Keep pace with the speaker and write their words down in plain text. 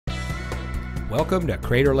Welcome to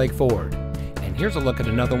Crater Lake Ford, and here's a look at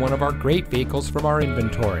another one of our great vehicles from our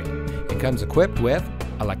inventory. It comes equipped with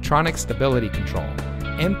electronic stability control,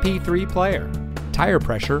 MP3 player, tire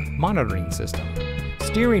pressure monitoring system,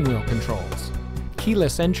 steering wheel controls,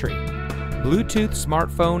 keyless entry, Bluetooth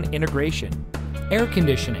smartphone integration, air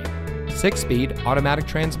conditioning, 6-speed automatic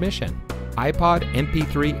transmission, iPod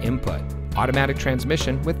MP3 input, automatic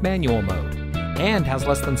transmission with manual mode, and has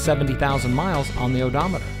less than 70,000 miles on the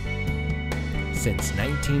odometer. Since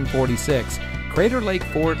 1946, Crater Lake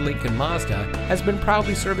Ford Lincoln Mazda has been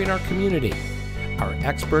proudly serving our community. Our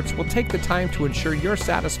experts will take the time to ensure your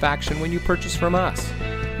satisfaction when you purchase from us.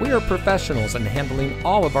 We are professionals in handling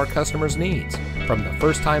all of our customers' needs, from the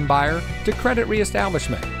first-time buyer to credit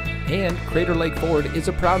reestablishment. And Crater Lake Ford is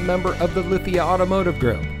a proud member of the Lithia Automotive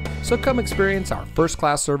Group. So come experience our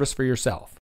first-class service for yourself.